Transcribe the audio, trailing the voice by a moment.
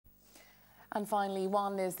And finally,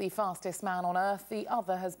 one is the fastest man on earth. The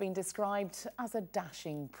other has been described as a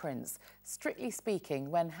dashing prince. Strictly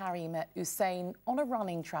speaking, when Harry met Usain on a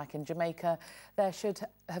running track in Jamaica, there should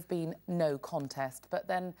have been no contest. But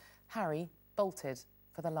then Harry bolted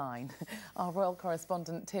for the line. Our royal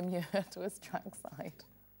correspondent Tim Ewart was trackside.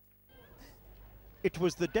 It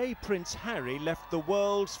was the day Prince Harry left the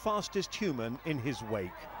world's fastest human in his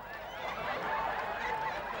wake.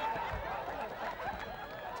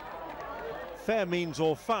 Fair means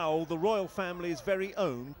or foul, the royal family's very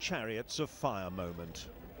own Chariots of Fire moment.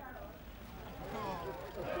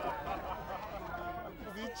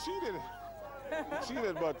 He cheated. He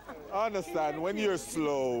cheated, but I understand when you're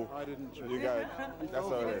slow, you got it. That's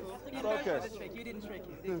how it is. It's okay. You didn't trick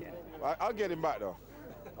it, did you? I'll get him back though.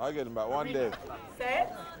 I'll get him back one day.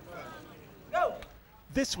 Set. Go.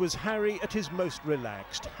 This was Harry at his most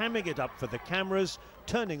relaxed, hamming it up for the cameras,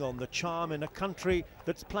 turning on the charm in a country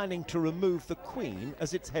that's planning to remove the Queen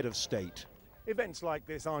as its head of state. Events like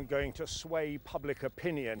this aren't going to sway public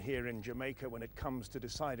opinion here in Jamaica when it comes to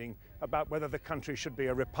deciding about whether the country should be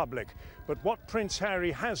a republic. But what Prince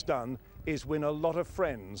Harry has done is win a lot of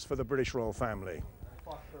friends for the British royal family.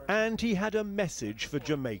 And he had a message for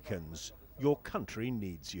Jamaicans. Your country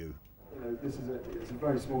needs you. This is it's a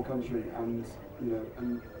very small country, and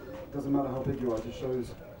and it doesn't matter how big you are. It just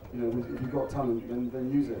shows, if you've got talent,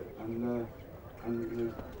 then use it, and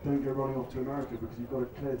don't go running off to America because you've got a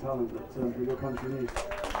clear talent that your country needs.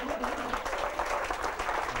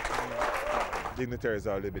 Dignitaries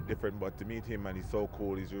are a little bit different, but to meet him, and he's so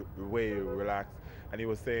cool, he's way relaxed, and he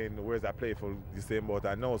was saying, "Where's that playful Usain Bolt?"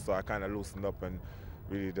 I know, so I kind of loosened up and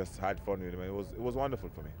really just had fun with him. And it was wonderful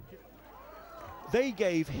for me. They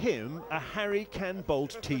gave him a Harry Can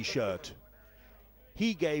Bolt t-shirt.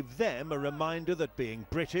 He gave them a reminder that being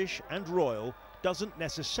British and royal doesn't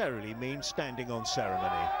necessarily mean standing on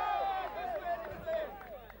ceremony.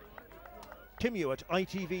 Tim Ewart,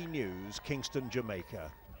 ITV News, Kingston,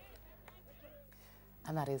 Jamaica.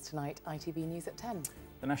 And that is tonight, ITV News at 10.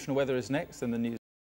 The national weather is next and the news.